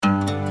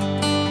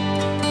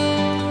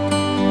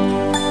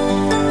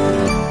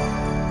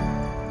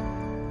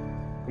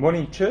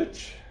morning,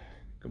 church.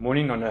 Good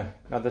morning on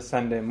another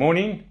Sunday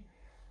morning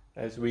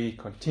as we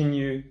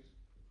continue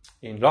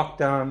in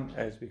lockdown,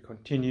 as we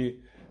continue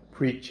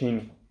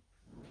preaching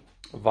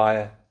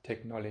via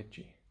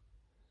technology.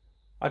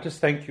 I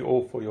just thank you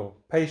all for your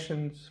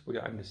patience, for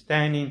your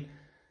understanding,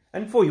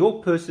 and for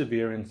your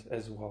perseverance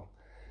as well,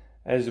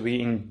 as we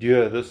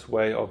endure this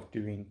way of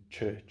doing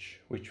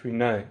church, which we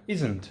know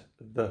isn't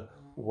the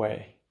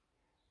way.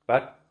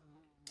 But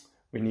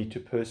we need to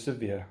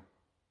persevere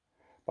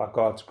by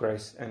God's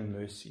grace and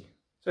mercy.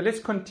 So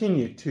let's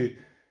continue to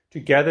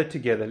gather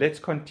together. Let's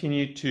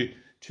continue to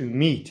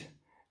meet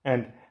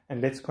and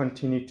let's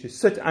continue to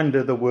sit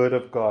under the Word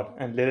of God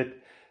and let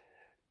it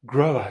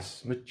grow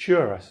us,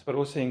 mature us, but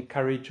also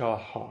encourage our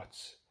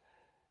hearts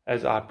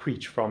as I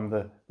preach from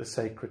the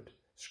sacred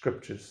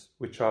scriptures,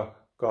 which are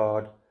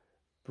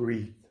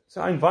God-breathed.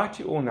 So I invite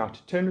you all now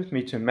to turn with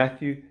me to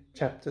Matthew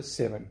chapter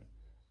 7,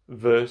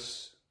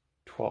 verse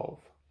 12.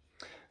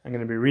 I'm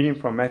going to be reading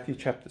from Matthew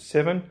chapter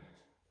 7,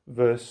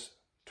 verse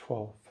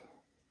 12.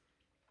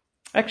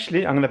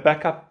 Actually, I'm going to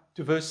back up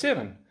to verse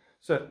 7.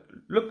 So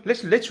look,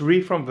 let's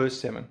read from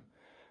verse 7.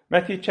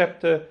 Matthew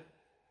chapter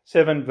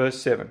 7,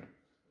 verse 7.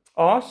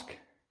 Ask,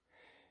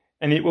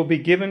 and it will be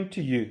given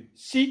to you.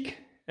 Seek,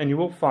 and you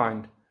will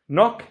find.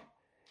 Knock,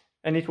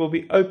 and it will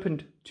be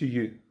opened to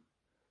you.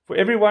 For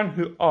everyone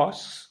who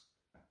asks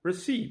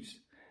receives,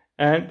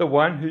 and the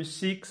one who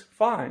seeks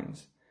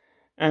finds,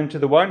 and to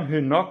the one who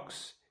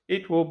knocks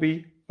it will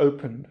be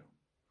opened.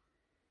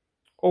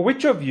 Or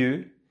which of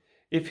you,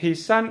 if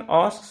his son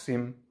asks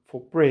him for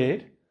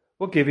bread,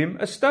 will give him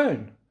a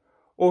stone?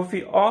 Or if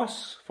he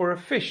asks for a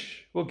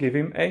fish, will give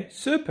him a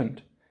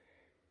serpent?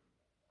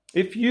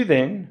 If you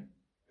then,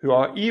 who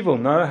are evil,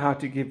 know how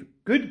to give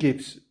good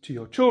gifts to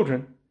your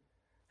children,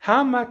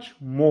 how much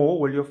more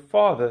will your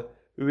Father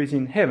who is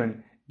in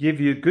heaven give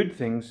you good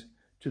things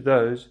to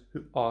those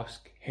who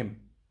ask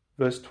him?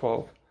 Verse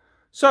 12.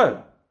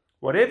 So,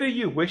 whatever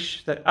you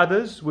wish that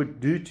others would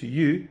do to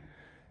you,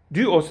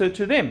 do also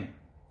to them.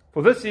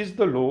 For this is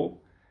the law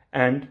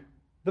and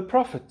the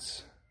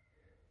prophets.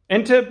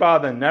 Enter by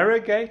the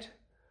narrow gate,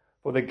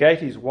 for the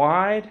gate is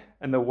wide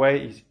and the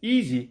way is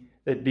easy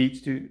that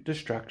leads to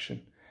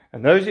destruction.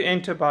 And those who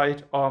enter by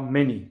it are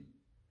many.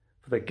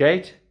 For the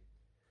gate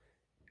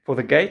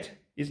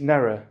is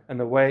narrow and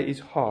the way is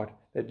hard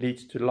that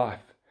leads to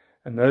life.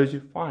 And those who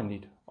find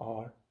it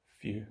are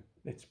few.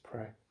 Let's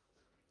pray.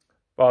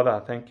 Father, I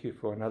thank you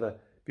for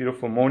another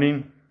beautiful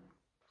morning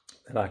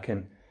that I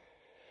can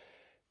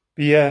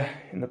be here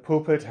in the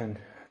pulpit and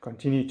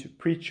continue to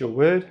preach your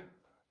word.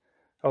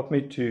 Help me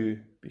to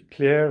be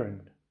clear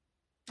and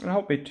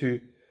help me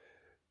to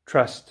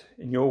trust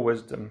in your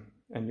wisdom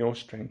and your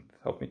strength.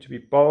 Help me to be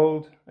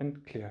bold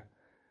and clear.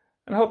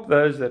 And help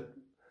those that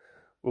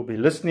will be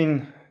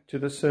listening to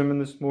the sermon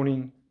this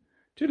morning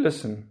to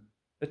listen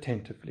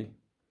attentively.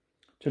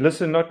 To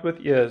listen not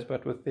with ears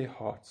but with their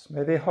hearts.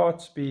 May their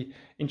hearts be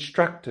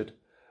instructed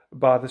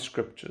by the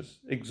scriptures,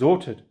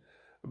 exhorted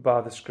by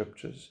the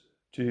scriptures,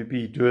 to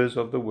be doers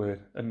of the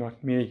word and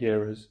not mere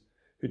hearers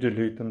who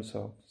delude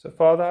themselves. So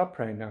Father, I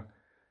pray now,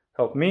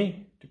 help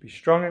me to be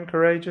strong and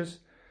courageous.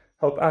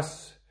 Help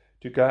us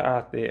to go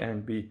out there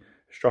and be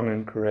strong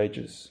and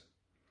courageous.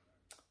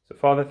 So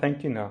Father,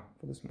 thank you now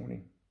for this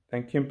morning.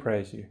 Thank you and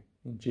praise you.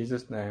 In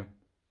Jesus' name,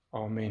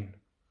 Amen.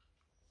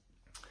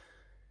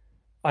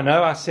 I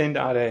know I send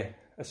out a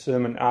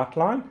sermon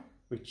outline,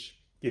 which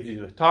gives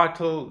you the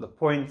title, the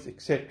points,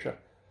 etc.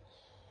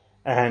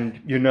 And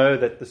you know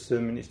that the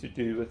sermon is to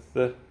do with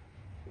the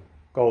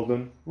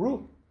golden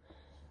rule.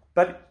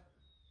 But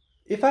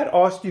if I'd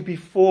asked you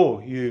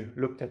before you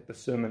looked at the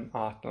sermon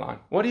outline,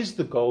 what is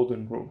the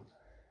golden rule?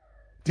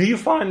 Do you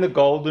find the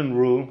golden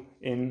rule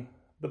in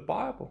the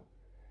Bible?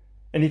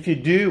 And if you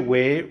do,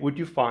 where would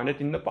you find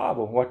it in the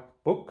Bible?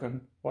 What book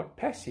and what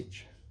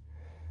passage?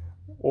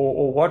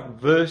 Or what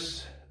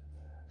verse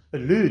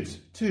alludes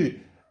to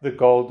the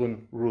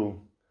golden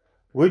rule?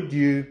 Would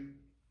you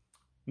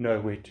know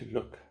where to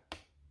look?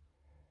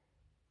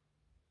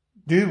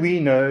 Do we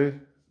know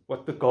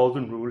what the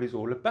golden rule is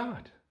all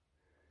about?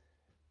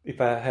 If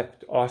I have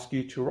to ask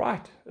you to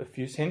write a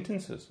few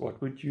sentences,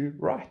 what would you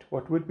write?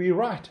 What would we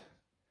write?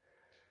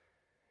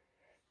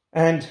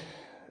 And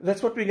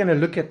that's what we're going to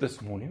look at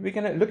this morning. We're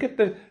going to look at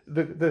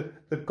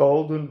the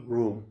golden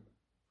rule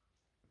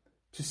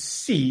to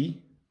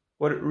see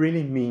what it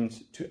really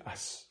means to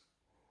us.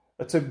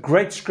 It's a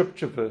great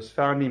scripture verse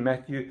found in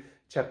Matthew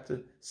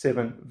chapter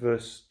 7,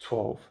 verse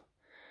 12.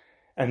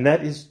 And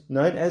that is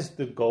known as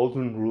the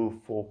golden rule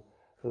for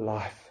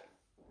life.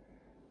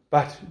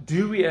 But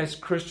do we as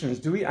Christians,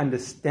 do we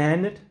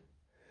understand it?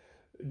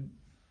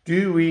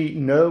 Do we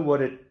know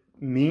what it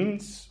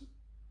means,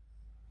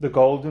 the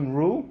golden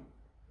rule?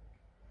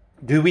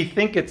 Do we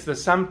think it's the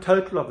sum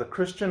total of the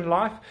Christian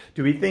life?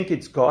 Do we think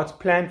it's God's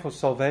plan for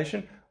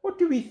salvation? What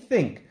do we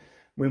think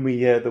when we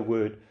hear the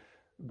word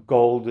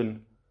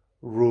golden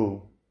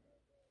rule?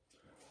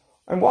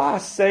 And why I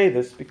say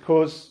this,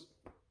 because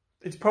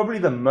it's probably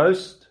the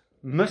most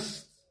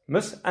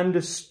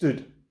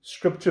misunderstood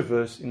scripture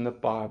verse in the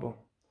Bible.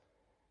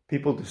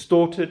 People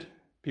distort it.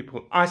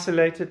 People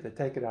isolate it. They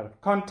take it out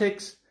of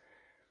context.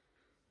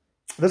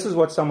 This is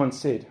what someone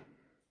said.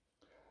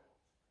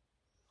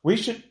 We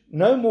should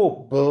no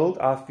more build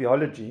our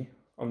theology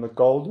on the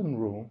golden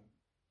rule,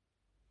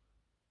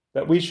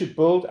 that we should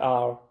build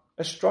our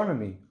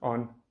astronomy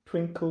on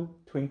twinkle,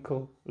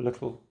 twinkle,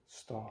 little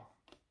star.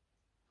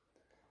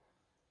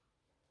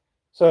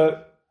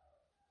 So,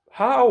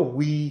 how are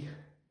we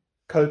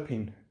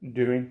coping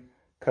during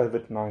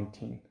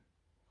COVID-19?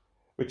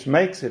 Which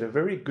makes it a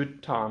very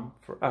good time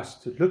for us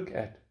to look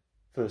at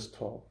verse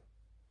 12,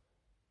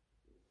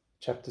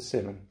 chapter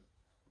 7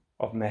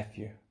 of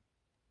Matthew.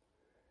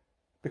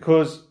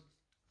 Because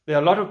there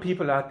are a lot of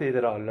people out there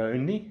that are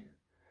lonely,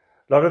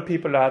 a lot of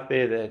people out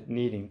there that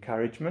need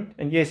encouragement.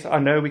 And yes, I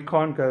know we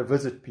can't go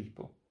visit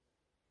people,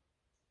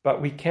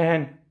 but we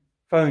can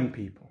phone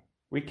people.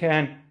 We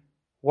can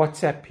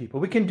WhatsApp people.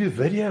 We can do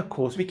video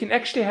calls. We can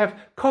actually have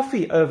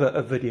coffee over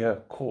a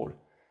video call.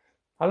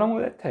 How long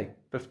will that take?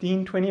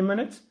 15, 20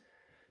 minutes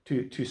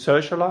to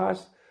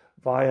socialize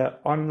via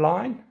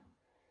online?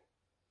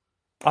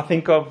 I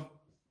think of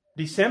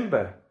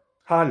December,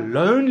 how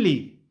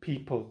lonely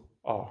people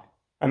are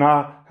and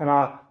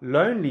how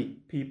lonely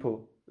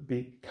people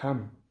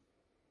become.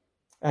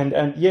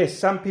 And yes,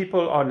 some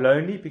people are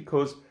lonely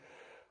because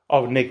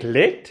of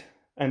neglect,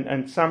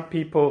 and some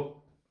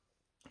people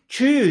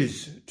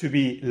choose to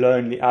be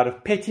lonely out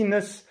of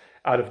pettiness,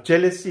 out of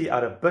jealousy,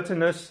 out of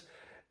bitterness.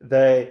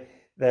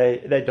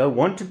 They don't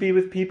want to be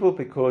with people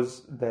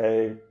because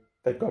they've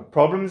got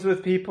problems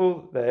with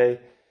people. They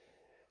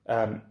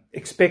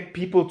expect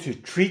people to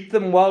treat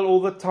them well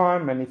all the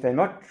time, and if they're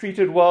not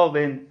treated well,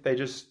 then they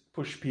just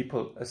push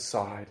people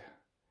aside.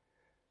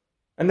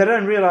 And they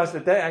don't realize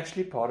that they're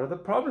actually part of the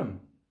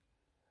problem.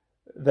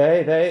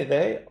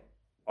 They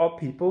are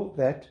people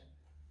that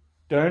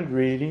don't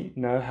really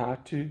know how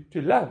to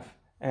love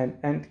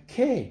and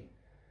care.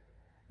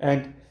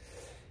 And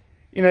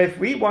if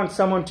we want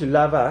someone to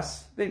love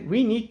us, then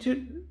we need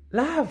to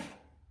love.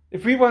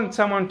 If we want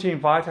someone to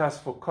invite us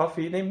for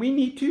coffee, then we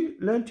need to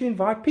learn to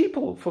invite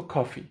people for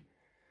coffee.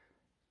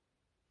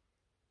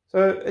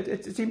 So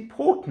it's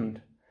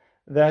important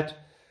that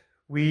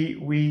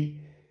we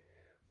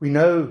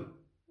know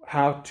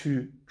how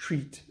to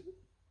treat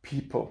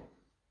people.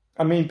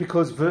 I mean,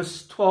 because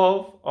verse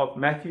 12 of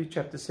Matthew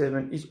chapter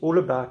 7 is all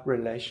about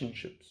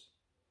relationships.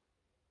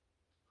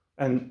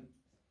 And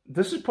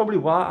this is probably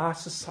why our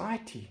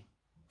society,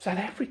 South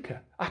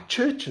Africa, our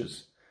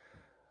churches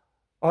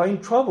are in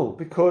trouble,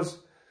 because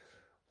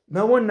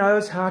no one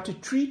knows how to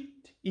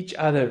treat each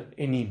other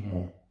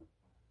anymore.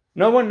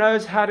 No one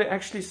knows how to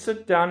actually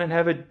sit down and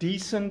have a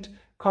decent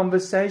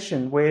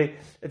conversation where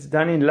it's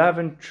done in love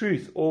and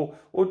truth, or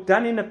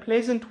done in a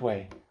pleasant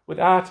way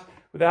without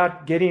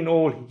getting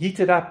all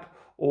heated up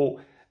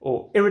or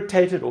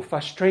irritated or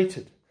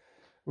frustrated.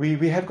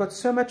 We have got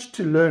so much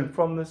to learn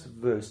from this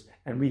verse,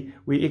 and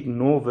we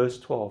ignore verse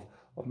 12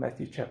 of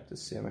Matthew chapter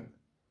 7.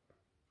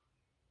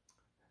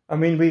 I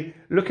mean, we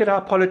look at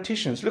our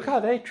politicians. Look how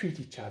they treat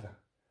each other.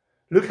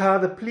 Look how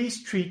the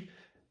police treat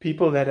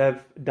people that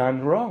have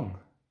done wrong.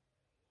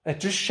 It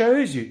just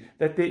shows you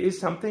that there is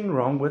something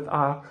wrong with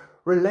our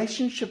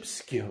relationship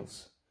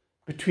skills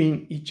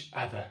between each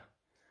other.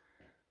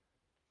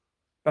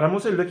 But I'm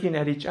also looking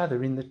at each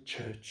other in the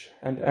church.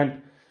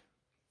 And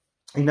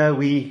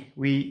we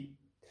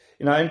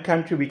in our own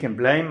country, we can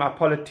blame our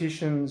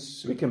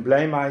politicians, we can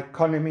blame our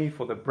economy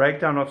for the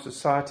breakdown of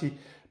society.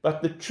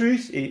 But the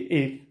truth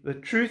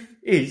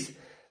is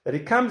that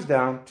it comes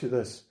down to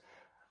this: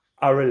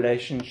 our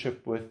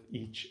relationship with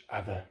each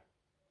other.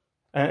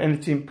 And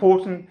it's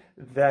important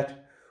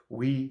that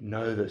we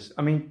know this.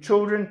 I mean,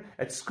 children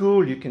at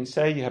school, you can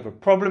say you have a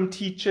problem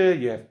teacher,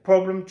 you have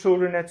problem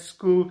children at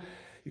school.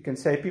 You can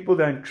say people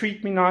don't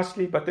treat me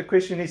nicely, but the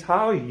question is,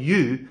 how are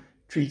you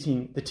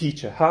treating the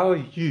teacher? How are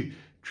you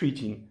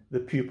treating the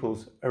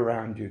pupils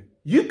around you?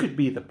 You could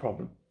be the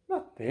problem,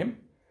 not them.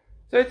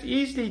 So it's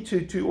easy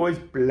to always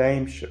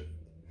blame shift.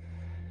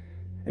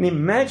 And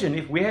imagine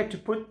if we had to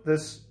put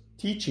this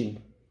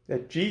teaching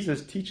that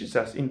Jesus teaches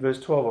us in verse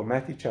 12 of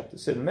Matthew chapter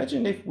 7.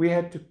 Imagine if we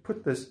had to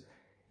put this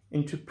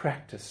into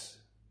practice.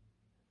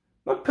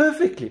 Not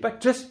perfectly, but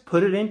just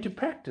put it into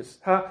practice.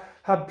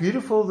 How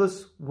beautiful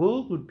this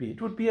world would be.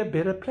 It would be a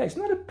better place.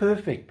 Not a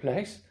perfect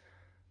place.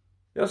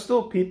 There are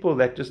still people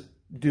that just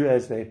do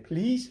as they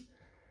please.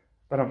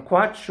 But I'm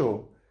quite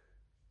sure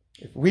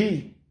if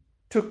we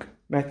took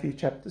Matthew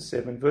chapter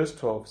 7, verse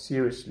 12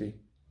 seriously,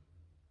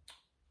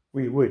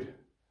 we would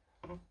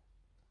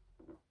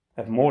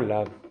have more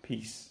love,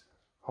 peace,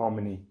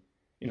 harmony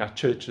in our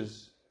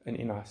churches and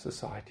in our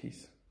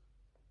societies.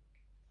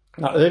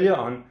 Now, earlier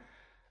on,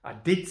 I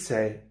did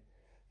say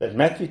that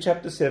Matthew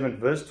chapter 7,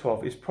 verse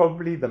 12 is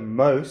probably the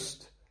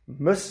most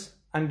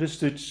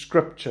misunderstood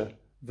scripture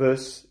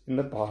verse in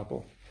the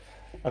Bible.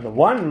 And the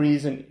one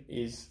reason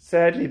is,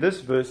 sadly,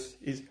 this verse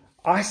is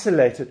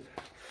isolated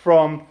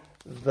from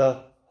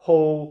the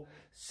whole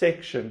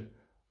section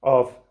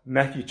of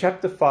Matthew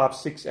chapter 5,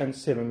 6, and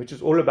 7, which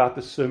is all about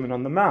the Sermon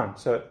on the Mount.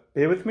 So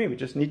bear with me. We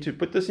just need to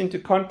put this into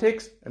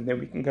context and then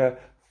we can go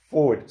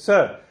forward.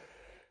 So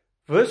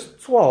verse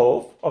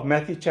 12 of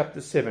Matthew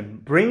chapter 7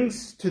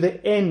 brings to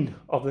the end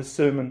of the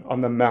Sermon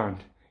on the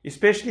Mount,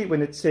 especially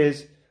when it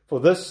says,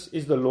 "For this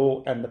is the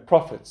law and the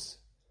prophets."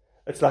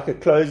 It's like a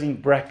closing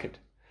bracket.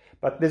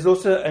 But there's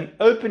also an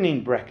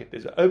opening bracket.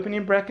 There's an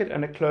opening bracket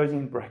and a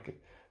closing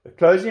bracket. The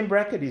closing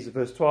bracket is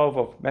verse 12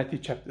 of Matthew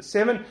chapter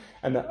 7,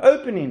 and the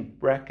opening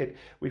bracket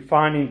we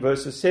find in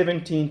verses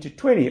 17 to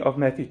 20 of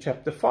Matthew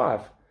chapter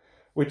 5,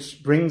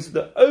 which brings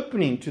the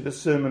opening to the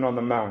Sermon on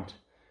the Mount.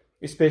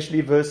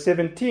 Especially verse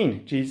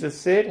 17, Jesus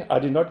said, "I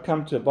did not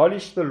come to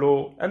abolish the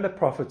law and the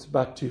prophets,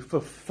 but to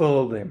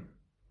fulfill them."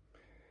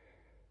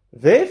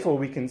 Therefore,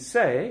 we can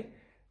say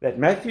that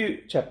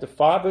Matthew chapter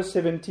 5 verse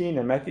 17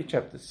 and Matthew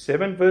chapter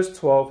 7 verse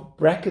 12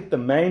 bracket the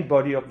main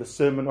body of the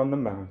Sermon on the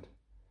Mount.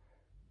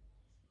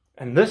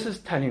 And this is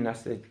telling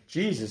us that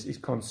Jesus is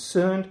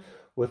concerned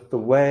with the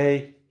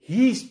way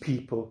his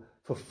people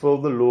fulfill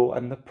the law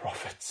and the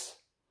prophets.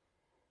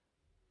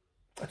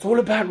 It's all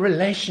about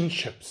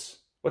relationships.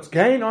 What's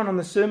going on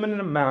the Sermon on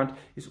the Mount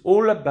is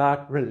all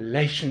about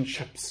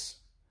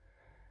relationships.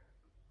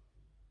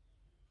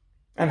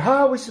 And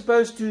how are we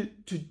supposed to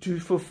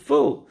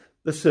fulfill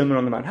the Sermon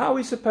on the Mount? How are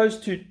we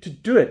supposed to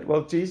do it?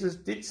 Well, Jesus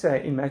did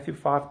say in Matthew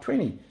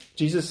 5:20,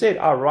 Jesus said,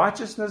 "Our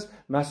righteousness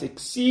must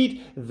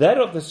exceed that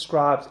of the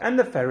scribes and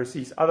the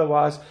Pharisees,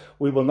 otherwise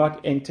we will not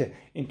enter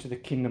into the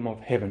kingdom of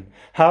heaven."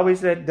 How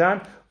is that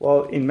done?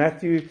 Well, in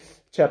Matthew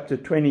chapter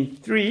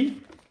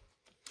 23,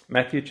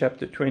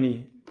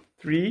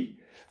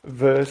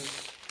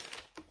 verse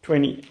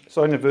 20,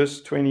 starting at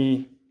verse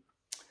 23.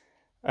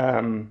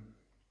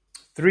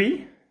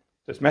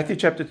 That's Matthew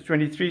chapter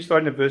 23,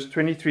 starting at verse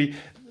 23.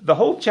 The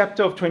whole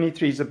chapter of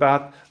 23 is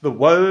about the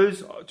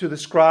woes to the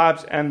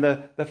scribes and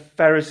the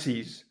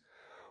Pharisees.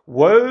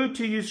 "Woe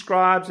to you,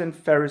 scribes and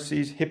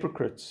Pharisees,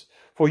 hypocrites!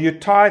 For you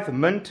tithe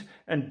mint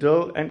and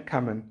dill and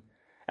cumin,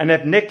 and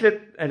have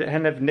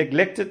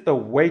neglected the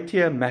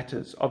weightier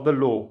matters of the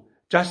law,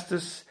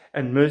 justice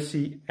and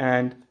mercy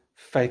and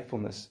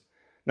faithfulness."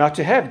 Now,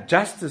 to have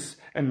justice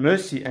and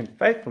mercy and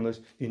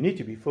faithfulness, you need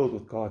to be filled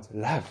with God's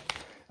love.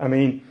 I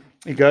mean,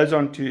 he goes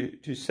on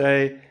to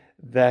say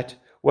that,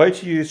 "Woe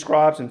to you,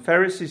 scribes and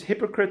Pharisees,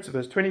 hypocrites,"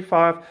 verse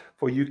 25,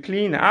 "for you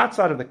clean the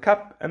outside of the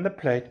cup and the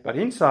plate, but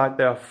inside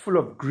they are full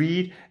of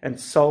greed and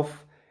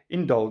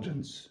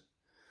self-indulgence."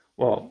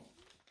 Well,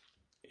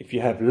 if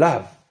you have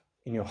love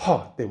in your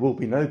heart, there will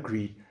be no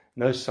greed,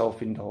 no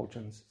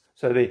self-indulgence.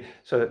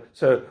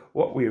 So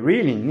what we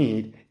really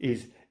need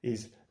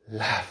is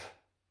love.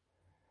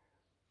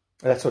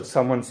 That's what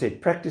someone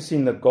said.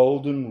 Practicing the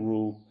golden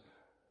rule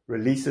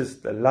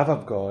releases the love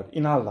of God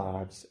in our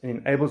lives and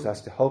enables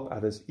us to help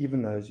others,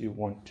 even those who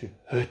want to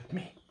hurt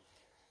me.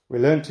 We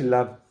learn to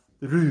love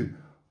through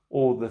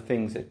all the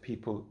things that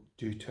people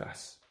do to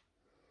us.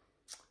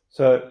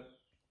 So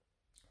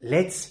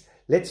let's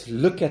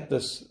look at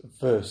this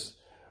verse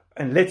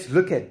and let's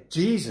look at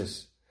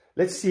Jesus.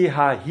 Let's see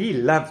how he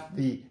loved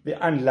the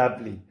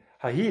unlovely,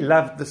 how he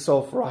loved the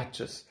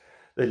self-righteous,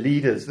 the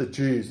leaders, the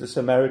Jews, the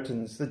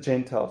Samaritans, the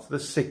Gentiles, the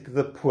sick,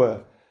 the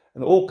poor,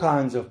 and all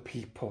kinds of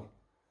people.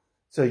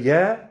 So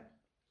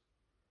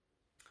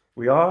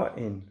we are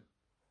in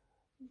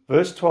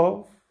verse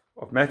 12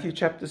 of Matthew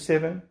chapter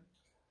 7,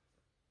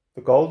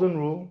 the golden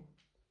rule,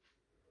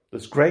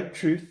 this great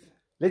truth.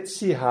 Let's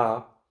see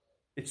how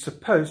it's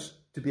supposed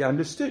to be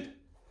understood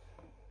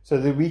so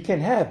that we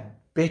can have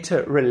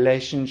better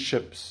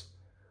relationships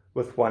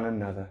with one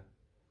another.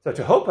 So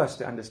to help us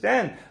to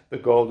understand the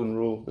golden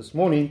rule this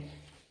morning,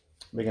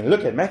 we're going to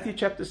look at Matthew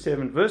chapter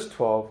 7, verse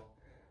 12,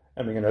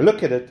 and we're going to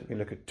look at it. We're going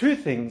to look at two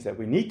things that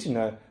we need to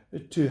know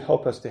to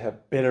help us to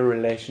have better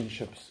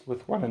relationships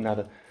with one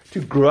another,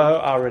 to grow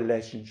our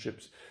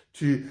relationships,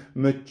 to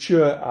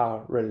mature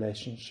our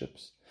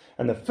relationships.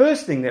 And the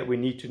first thing that we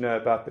need to know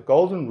about the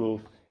golden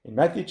rule in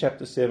Matthew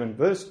chapter 7,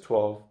 verse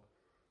 12,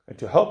 and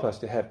to help us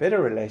to have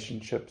better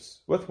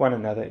relationships with one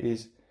another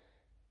is,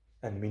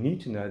 and we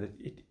need to know that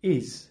it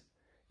is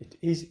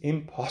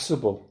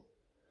impossible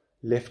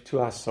left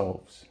to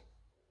ourselves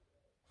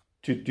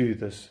to do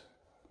this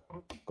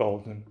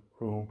golden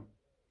rule.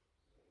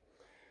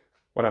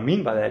 What I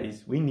mean by that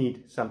is we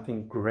need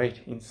something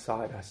great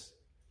inside us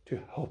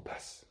to help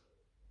us.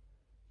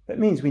 That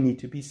means we need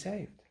to be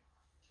saved.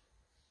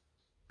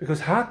 Because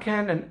how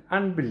can an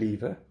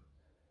unbeliever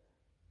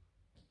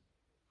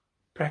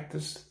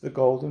practice the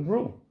golden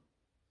rule?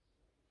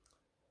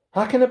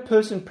 How can a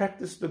person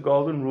practice the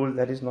golden rule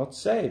that is not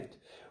saved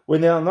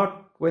when they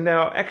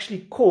are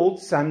actually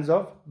called sons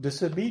of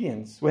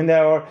disobedience, when they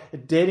are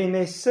dead in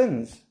their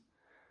sins,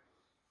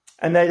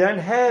 and they don't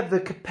have the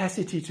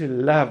capacity to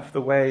love the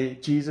way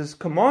Jesus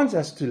commands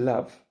us to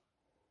love?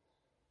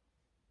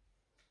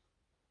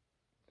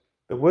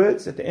 The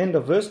words at the end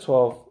of verse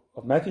 12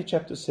 of Matthew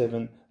chapter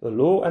 7, the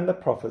law and the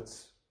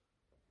prophets,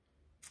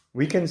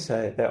 we can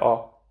say they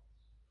are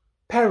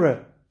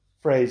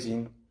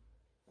paraphrasing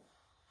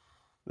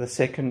the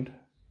second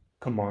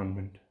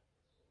commandment.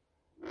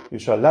 You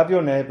shall love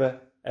your neighbor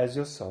as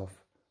yourself.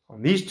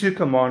 On these two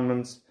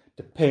commandments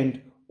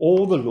depend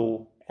all the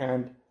law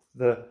and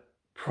the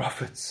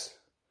prophets.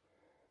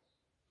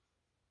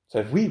 So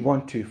if we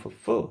want to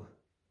fulfill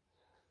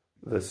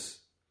this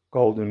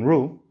golden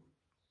rule,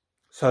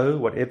 so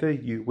whatever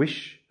you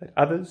wish that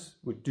others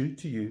would do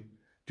to you,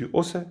 do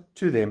also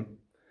to them,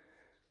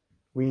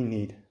 we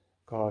need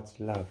God's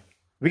love.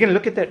 We're going to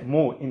look at that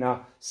more in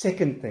our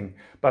second thing.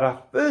 But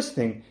our first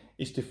thing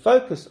is to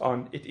focus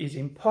on it is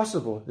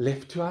impossible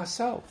left to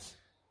ourselves.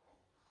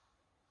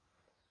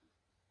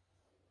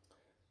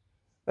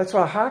 That's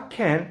why how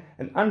can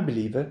an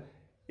unbeliever,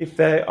 if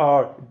they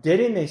are dead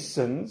in their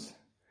sins,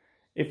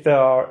 if they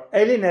are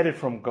alienated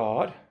from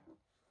God,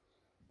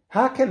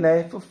 how can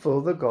they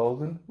fulfill the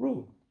golden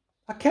rule?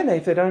 How can they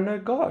if they don't know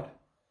God?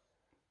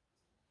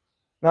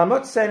 Now, I'm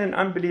not saying an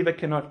unbeliever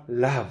cannot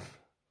love.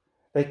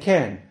 They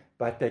can,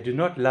 but they do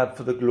not love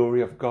for the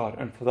glory of God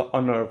and for the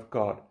honor of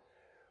God.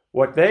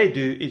 What they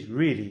do is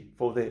really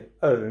for their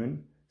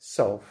own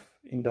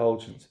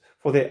self-indulgence,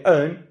 for their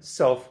own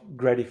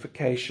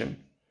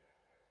self-gratification.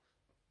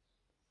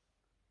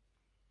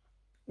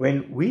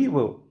 When we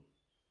were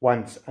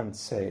once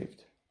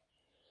unsaved,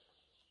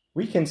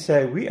 we can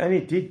say we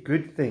only did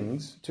good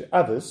things to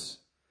others.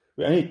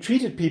 We only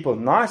treated people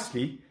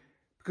nicely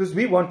because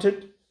we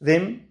wanted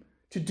them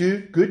to do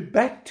good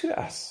back to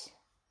us.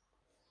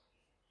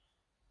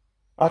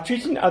 Our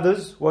treating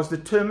others was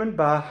determined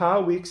by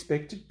how we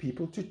expected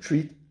people to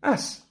treat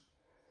us,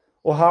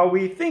 or how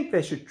we think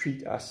they should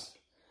treat us.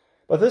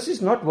 But this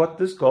is not what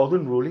this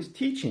golden rule is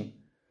teaching.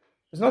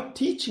 It's not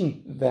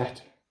teaching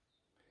that.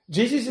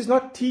 Jesus is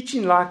not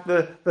teaching like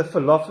the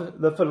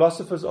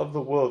philosophers of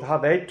the world, how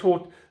they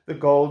taught the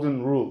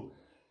golden rule.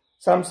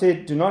 Some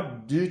said, do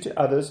not do to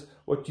others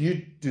what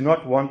you do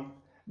not want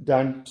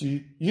done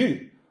to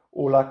you.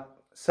 Or like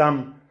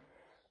some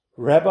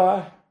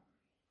rabbi,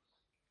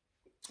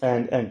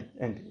 and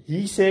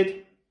he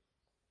said,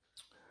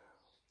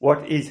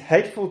 what is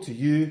hateful to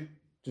you,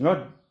 do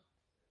not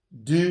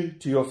do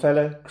to your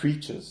fellow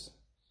creatures.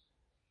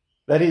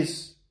 That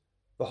is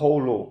the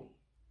whole law.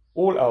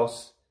 All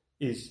else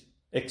is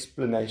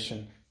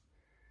explanation.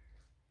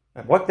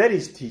 And what that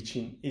is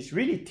teaching is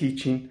really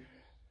teaching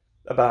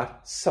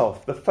about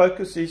self. The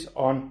focus is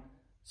on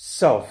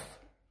self.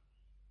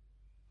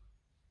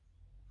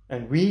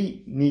 And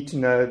we need to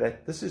know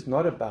that this is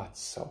not about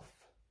self,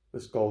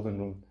 this golden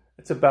rule.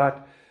 It's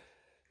about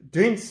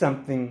doing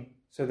something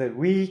so that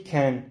we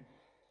can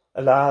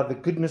allow the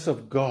goodness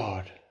of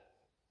God,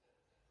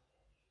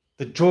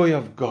 the joy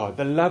of God,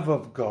 the love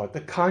of God,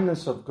 the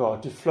kindness of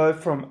God to flow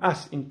from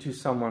us into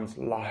someone's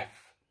life.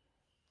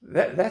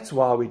 That's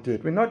why we do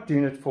it. We're not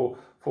doing it for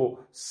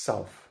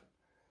self.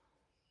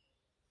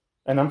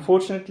 And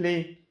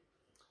unfortunately,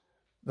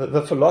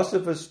 the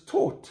philosophers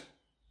taught,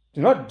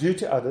 do not do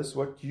to others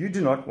what you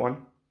do not want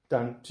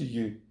done to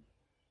you.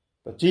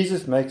 But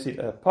Jesus makes it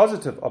a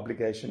positive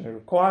obligation, a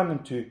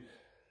requirement to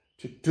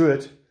do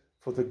it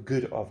for the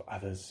good of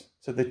others,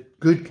 so that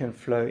good can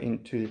flow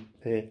into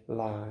their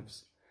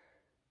lives.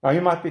 Now you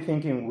might be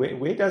thinking,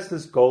 where does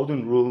this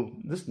golden rule,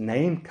 this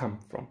name come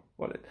from?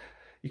 Well,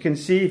 you can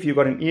see if you've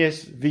got an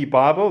ESV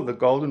Bible, the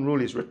golden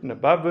rule is written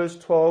above verse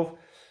 12,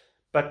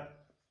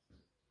 but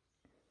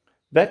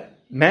that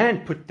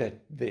man put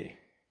that there.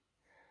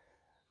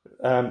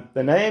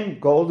 The name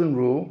golden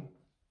rule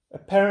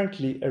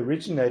apparently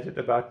originated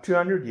about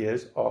 200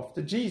 years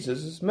after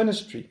Jesus'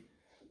 ministry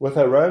with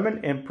a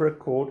Roman emperor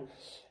called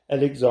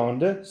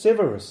Alexander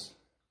Severus.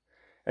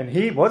 And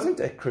he wasn't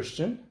a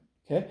Christian.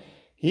 Okay?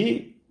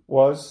 He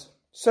was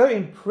so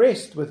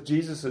impressed with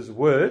Jesus'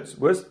 words,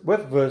 with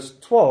verse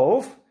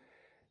 12,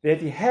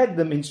 that he had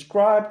them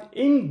inscribed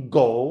in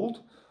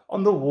gold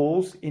on the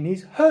walls in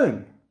his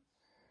home.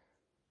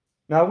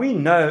 Now we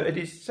know it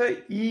is so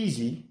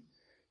easy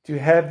to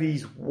have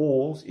these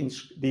walls,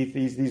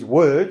 these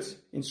words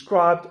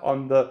inscribed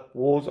on the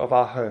walls of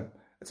our home.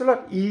 It's a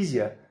lot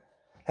easier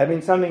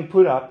having something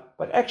put up,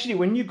 but actually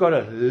when you've got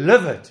to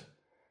live it,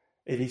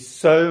 it is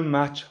so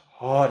much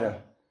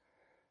harder.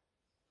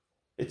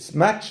 It's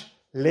much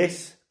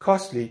less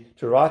costly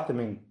to write them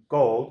in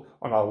gold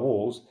on our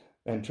walls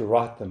than to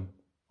write them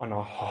on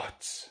our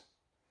hearts.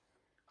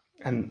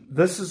 And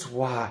this is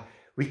why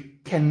we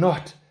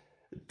cannot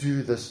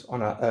do this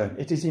on our own.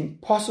 It is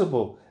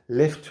impossible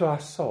left to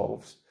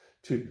ourselves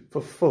to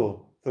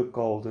fulfill the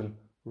golden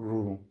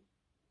rule.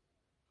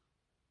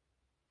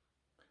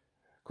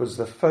 Because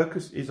the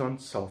focus is on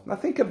self. Now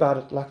think about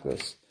it like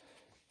this.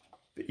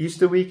 The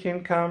Easter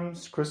weekend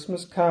comes,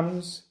 Christmas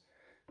comes,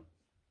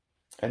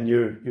 and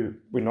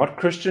we're not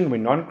Christian, we're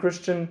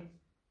non-Christian.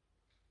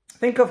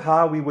 Think of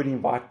how we would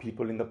invite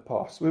people in the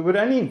past. We would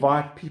only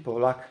invite people,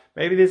 like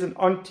maybe there's an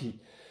auntie,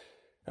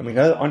 and we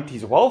know the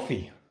auntie's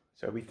wealthy.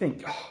 So we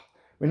think,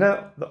 we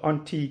know the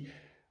Auntie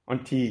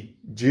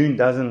June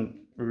doesn't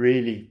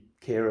really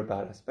care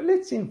about us, but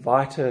let's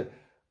invite her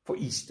for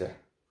Easter.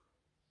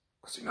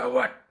 Because you know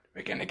what?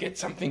 We're going to get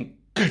something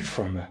good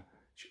from her.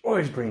 She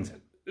always brings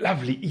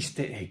lovely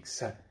Easter eggs.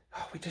 So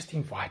we just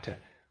invite her.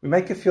 We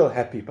make her feel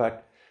happy,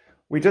 but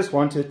We just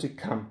want her to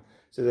come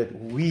so that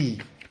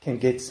we can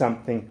get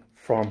something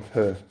from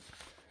her.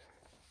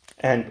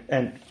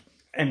 And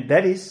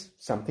that is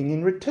something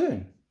in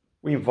return.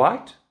 We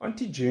invite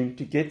Auntie June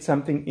to get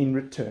something in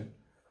return.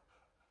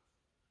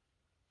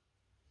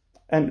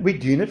 And we're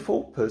doing it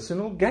for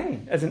personal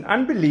gain. As an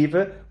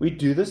unbeliever, we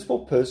do this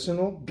for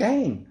personal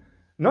gain.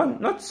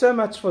 Not so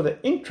much for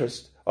the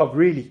interest of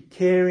really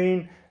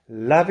caring,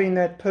 loving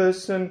that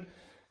person,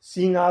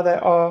 seeing how they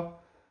are.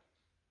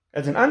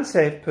 As an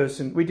unsaved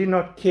person, we did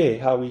not care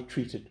how we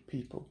treated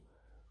people.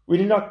 We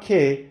did not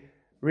care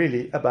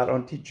really about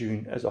Auntie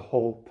June as a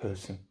whole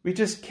person. We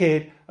just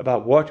cared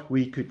about what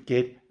we could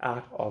get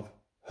out of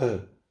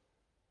her,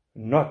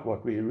 not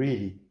what we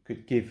really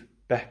could give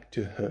back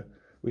to her,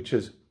 which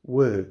is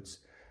words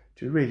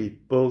to really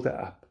build her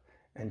up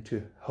and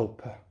to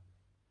help her.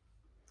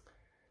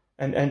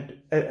 And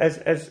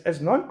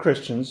as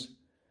non-Christians,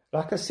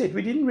 like I said,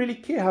 we didn't really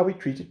care how we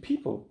treated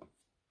people.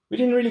 We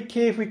didn't really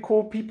care if we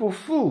called people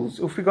fools,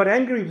 or if we got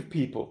angry with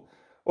people,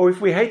 or if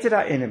we hated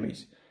our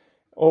enemies,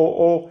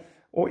 or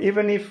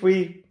even if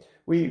we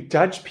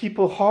judged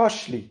people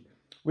harshly.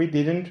 We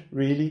didn't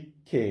really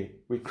care.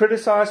 We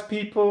criticized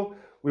people.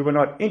 We were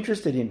not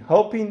interested in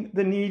helping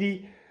the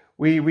needy.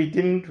 We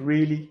didn't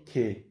really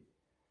care.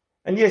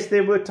 And yes,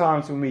 there were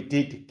times when we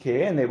did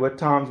care, and there were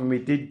times when we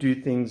did do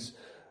things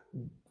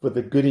with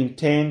a good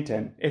intent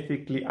and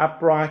ethically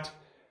upright,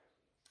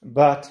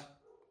 but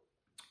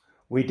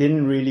we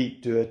didn't really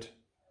do it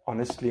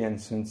honestly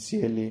and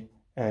sincerely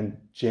and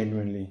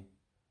genuinely.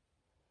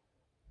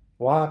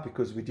 Why?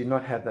 Because we did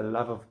not have the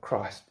love of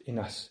Christ in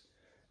us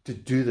to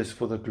do this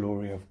for the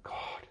glory of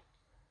God.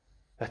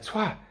 That's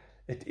why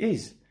it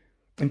is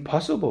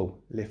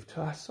impossible left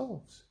to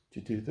ourselves to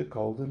do the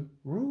golden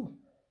rule.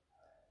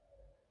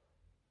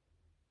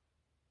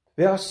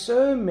 There are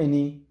so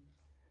many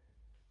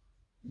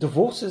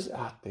divorces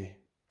out there,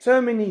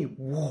 so many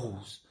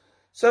wars,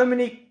 so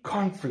many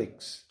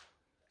conflicts,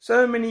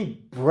 so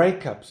many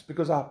breakups,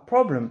 because our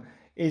problem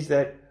is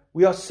that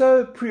we are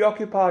so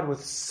preoccupied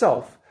with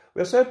self,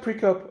 we are so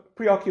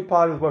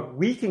preoccupied with what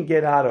we can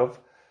get out of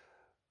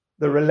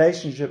the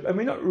relationship, and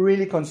we're not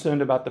really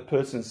concerned about the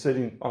person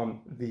sitting on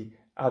the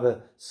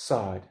other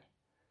side.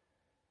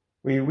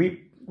 We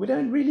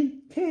don't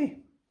really care.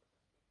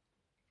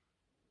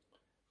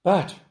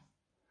 But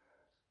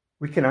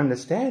we can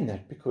understand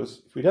that,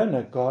 because if we don't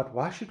know God,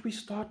 why should we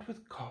start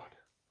with God?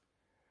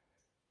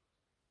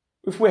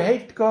 If we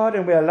hate God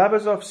and we are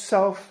lovers of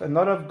self and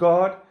not of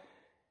God,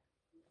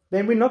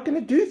 then we're not going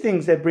to do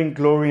things that bring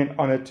glory and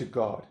honor to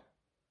God.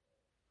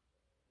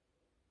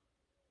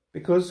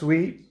 Because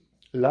we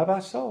love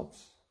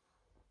ourselves.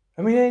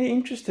 And we're only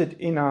interested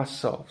in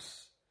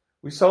ourselves.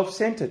 We're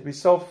self-centered. We're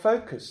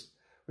self-focused.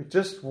 We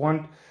just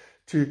want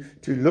to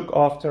look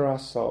after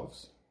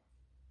ourselves.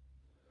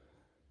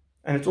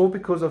 And it's all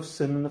because of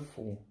sin and the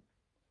fall.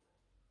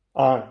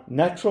 Our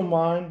natural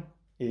mind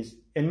is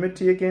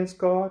enmity against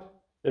God.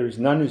 There is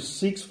none who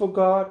seeks for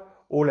God.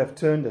 All have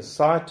turned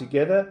aside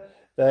together.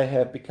 They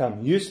have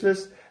become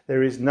useless.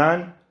 There is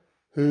none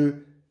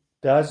who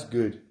does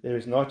good. There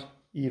is not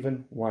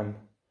even one.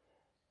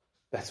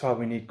 That's why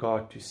we need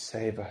God to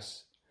save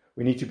us.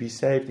 We need to be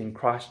saved in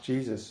Christ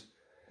Jesus.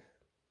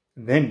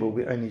 And then will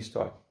we only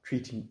start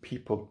treating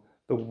people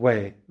the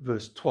way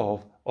verse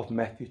 12 of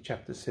Matthew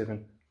chapter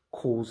 7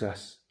 calls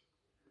us.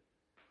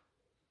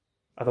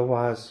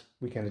 Otherwise,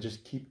 we're going to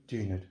just keep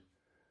doing it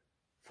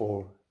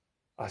for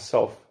our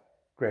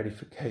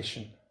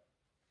self-gratification.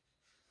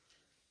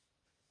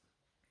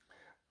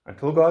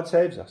 Until God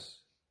saves us,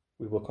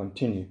 we will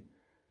continue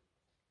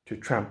to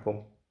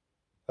trample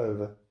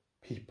over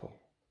people.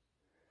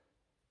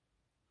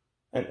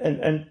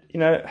 And you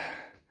know,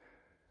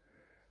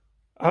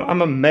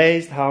 I'm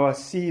amazed how I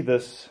see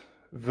this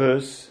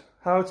verse,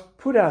 how it's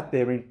put out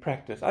there in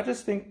practice. I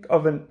just think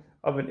of an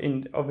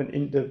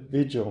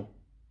individual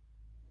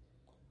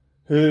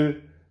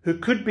who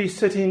could be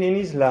sitting in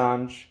his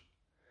lounge,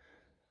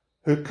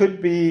 who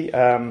could be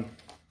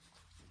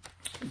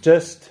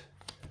just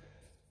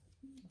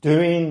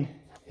doing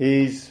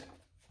his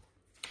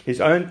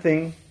own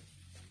thing.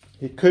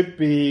 He could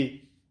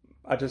be,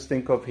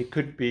 he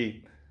could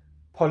be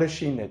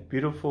polishing that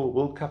beautiful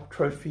World Cup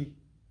trophy.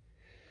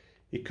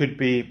 He could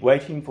be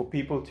waiting for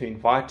people to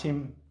invite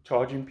him,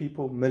 charging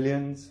people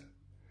millions.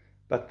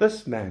 But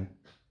this man,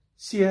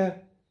 Siya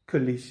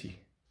Kolisi,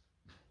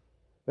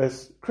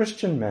 this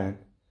Christian man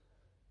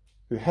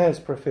who has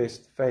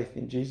professed faith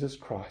in Jesus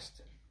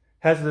Christ,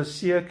 has the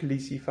Siya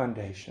Kolisi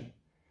Foundation.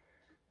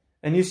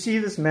 And you see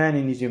this man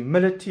in his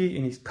humility,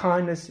 in his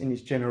kindness, in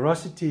his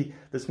generosity,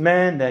 this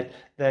man that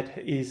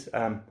is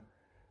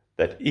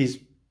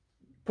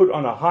put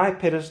on a high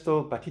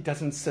pedestal, but he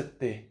doesn't sit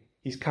there.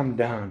 He's come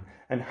down.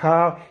 And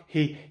how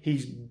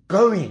he's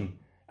going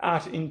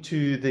out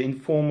into the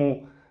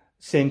informal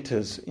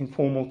centers,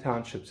 informal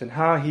townships, and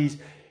how he's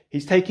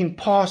taking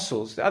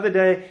parcels. The other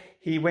day,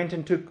 he went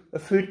and took a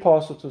food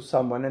parcel to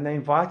someone, and they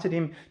invited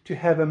him to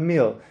have a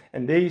meal.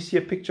 And there you see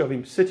a picture of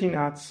him sitting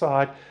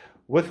outside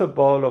with a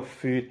bowl of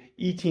food,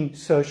 eating,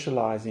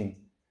 socializing.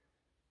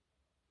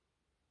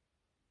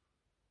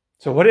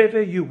 So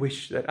whatever you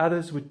wish that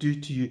others would do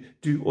to you,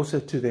 do also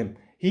to them.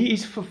 He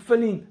is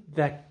fulfilling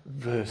that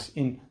verse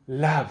in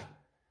love.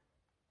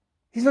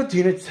 He's not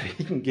doing it so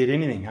he can get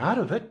anything out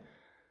of it.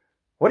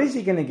 What is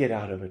he going to get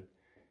out of it?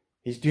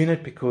 He's doing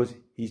it because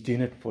he's doing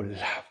it for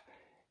love.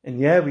 And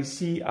here we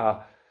see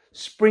our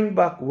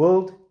Springbok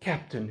world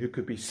captain who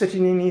could be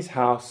sitting in his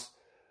house,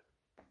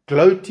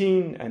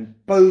 gloating and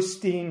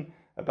boasting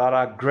about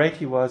how great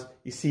he was.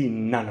 You see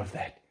none of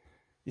that.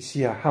 You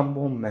see a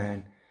humble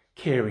man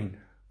caring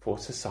for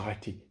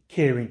society,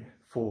 caring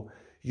for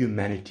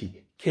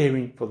humanity,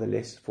 caring for the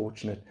less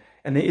fortunate.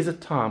 And there is a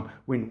time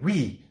when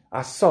we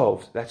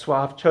ourselves, that's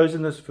why I've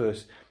chosen this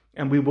verse,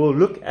 and we will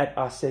look at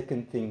our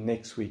second thing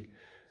next week.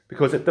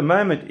 Because at the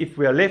moment, if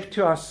we are left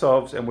to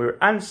ourselves and we're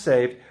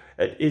unsaved,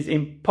 it is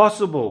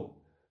impossible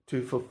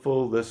to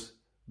fulfill this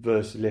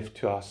verse left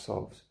to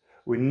ourselves.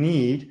 We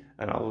need,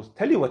 and I will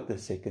tell you what the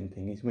second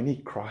thing is, we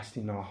need Christ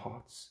in our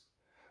hearts.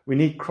 We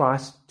need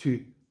Christ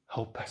to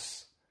help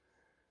us.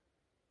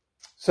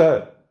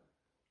 So,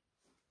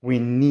 we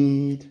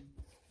need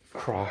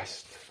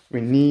Christ.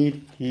 We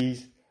need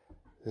his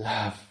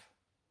love.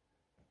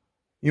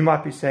 You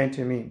might be saying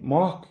to me,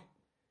 Mark,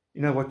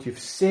 you know what you've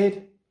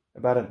said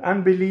about an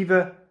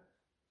unbeliever?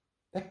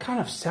 That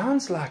kind of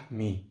sounds like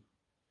me.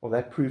 Well,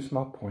 that proves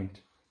my point.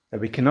 That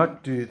we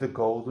cannot do the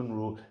golden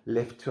rule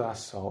left to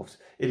ourselves.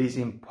 It is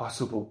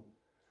impossible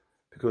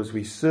because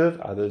we serve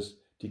others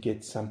to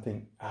get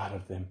something out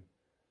of them.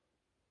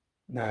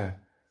 No,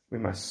 we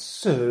must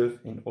serve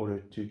in order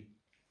to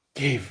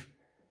give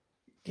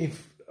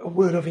a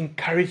word of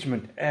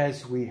encouragement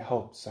as we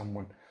help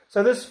someone.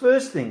 So this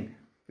first thing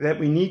that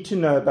we need to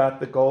know about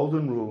the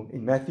golden rule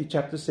in Matthew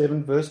chapter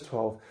 7 verse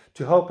 12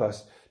 to help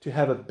us to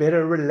have a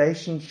better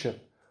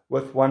relationship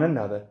with one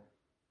another,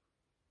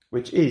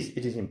 which is,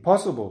 it is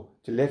impossible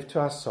to left to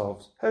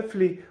ourselves.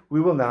 Hopefully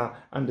we will now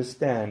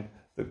understand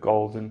the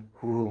golden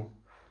rule.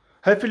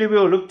 Hopefully we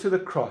will look to the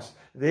cross.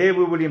 There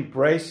we will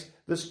embrace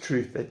this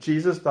truth that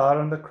Jesus died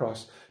on the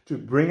cross to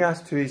bring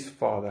us to his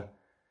Father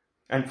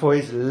and for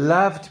his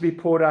love to be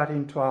poured out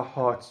into our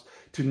hearts,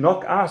 to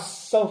knock our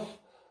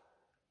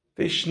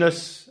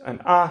selfishness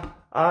and our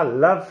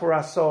love for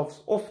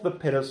ourselves off the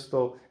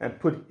pedestal and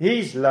put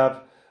his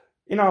love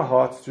in our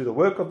hearts through the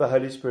work of the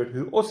Holy Spirit,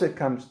 who also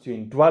comes to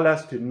indwell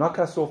us, to knock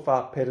us off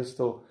our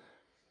pedestal,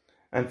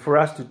 and for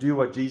us to do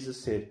what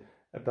Jesus said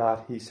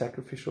about his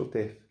sacrificial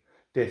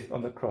death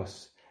on the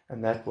cross.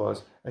 And that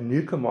was, a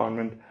new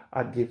commandment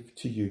I give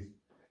to you,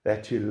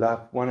 that you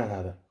love one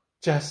another,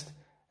 just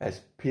as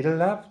Peter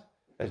loved,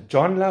 as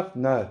John loved,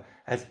 no,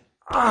 as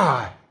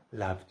I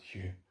loved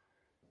you.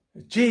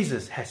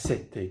 Jesus has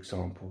set the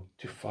example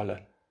to follow.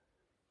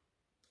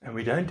 And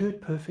we don't do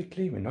it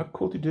perfectly. We're not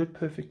called to do it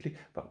perfectly,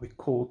 but we're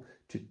called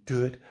to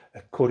do it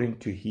according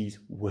to his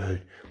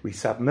word. We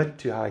submit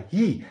to how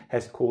he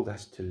has called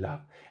us to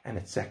love. And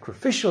it's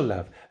sacrificial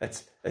love.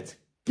 It's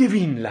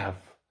giving love.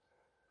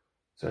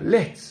 So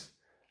let's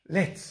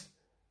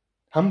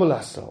humble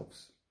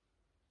ourselves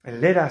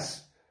and let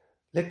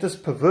this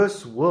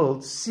perverse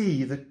world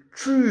see the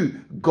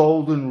true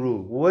golden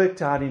rule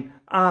worked out in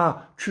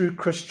our true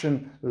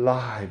Christian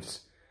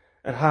lives.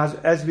 And how,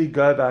 as we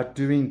go about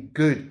doing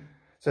good,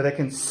 so they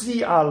can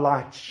see our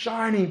light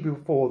shining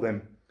before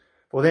them,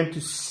 for them to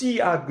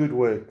see our good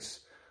works,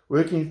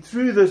 working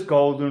through this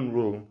golden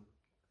rule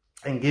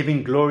and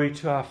giving glory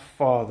to our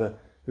Father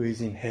who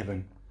is in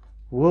heaven.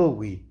 Will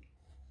we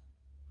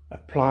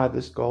apply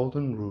this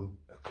golden rule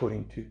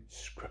according to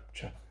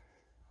Scripture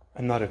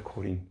and not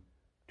according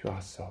to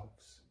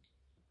ourselves?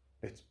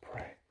 Let's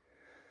pray.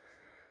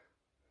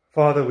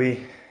 Father,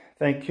 we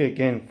thank you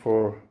again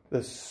for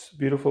this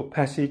beautiful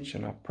passage,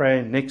 and I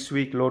pray next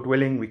week, Lord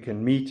willing, we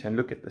can meet and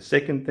look at the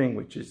second thing,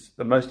 which is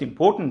the most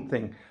important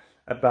thing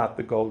about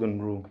the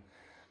golden rule.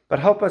 But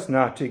help us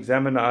now to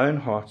examine our own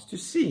hearts to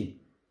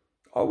see,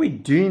 are we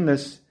doing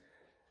this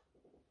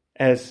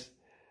as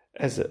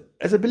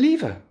a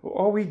believer,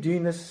 or are we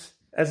doing this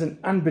as an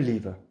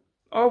unbeliever?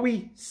 Are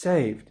we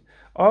saved?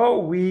 Are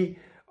we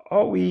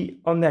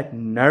on that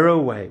narrow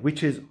way,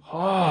 which is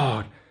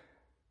hard,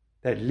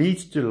 that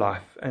leads to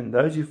life, and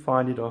those who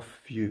find it are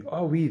few?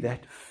 Are we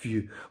that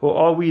few? Or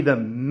are we the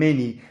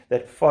many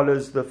that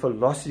follows the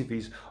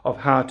philosophies of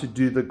how to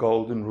do the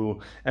golden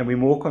rule, and we're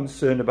more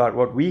concerned about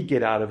what we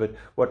get out of it,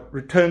 what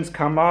returns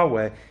come our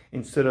way,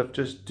 instead of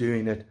just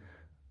doing it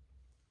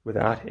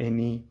without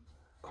any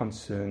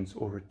concerns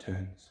or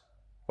returns?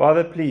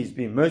 Father, please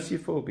be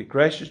merciful, be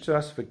gracious to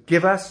us,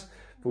 forgive us,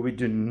 for we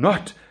do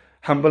not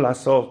humble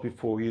ourselves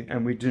before you,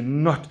 and we do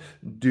not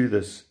do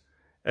this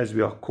as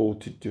we are called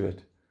to do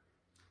it.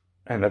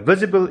 And a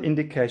visible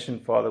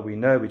indication, Father, we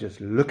know, we just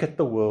look at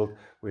the world,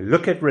 we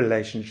look at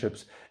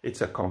relationships,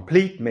 it's a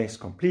complete mess,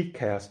 complete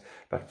chaos.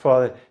 But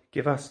Father,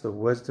 give us the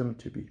wisdom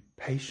to be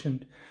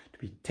patient, to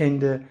be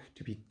tender,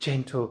 to be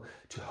gentle,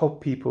 to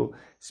help people,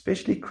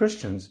 especially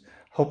Christians.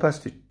 Help us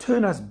to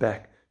turn us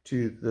back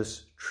to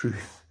this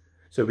truth,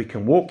 so we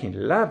can walk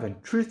in love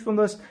and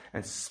truthfulness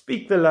and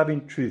speak the love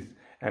in truth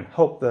and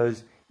help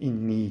those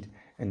in need,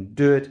 and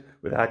do it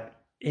without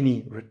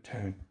any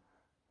return.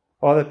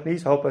 Father,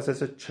 please help us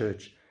as a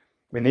church.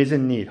 When there's a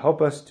need,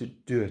 help us to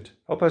do it.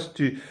 Help us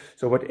to,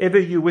 so whatever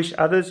you wish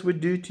others would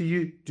do to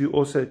you, do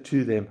also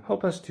to them.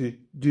 Help us to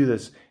do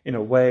this in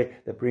a way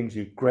that brings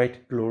you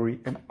great glory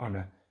and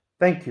honor.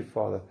 Thank you,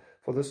 Father,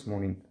 for this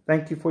morning.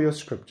 Thank you for your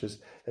scriptures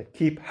that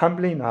keep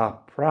humbling our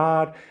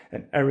proud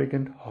and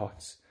arrogant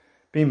hearts.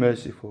 Be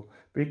merciful.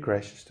 Be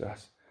gracious to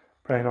us.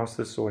 Pray and ask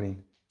this morning.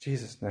 In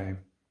Jesus' name.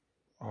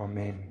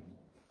 Amen.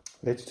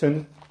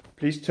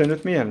 Please turn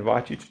with me. I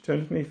invite you to turn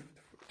with me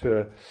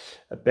to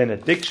a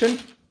benediction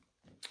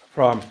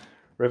from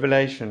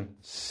Revelation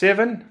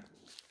 7,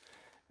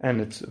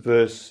 and it's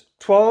verse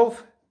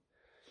 12.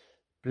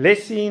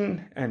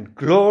 Blessing and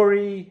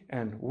glory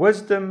and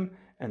wisdom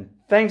and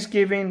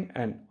thanksgiving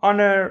and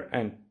honor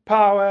and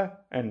power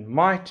and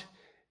might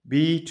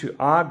be to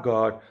our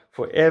God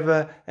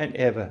forever and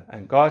ever.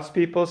 And God's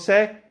people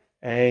say,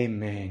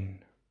 Amen.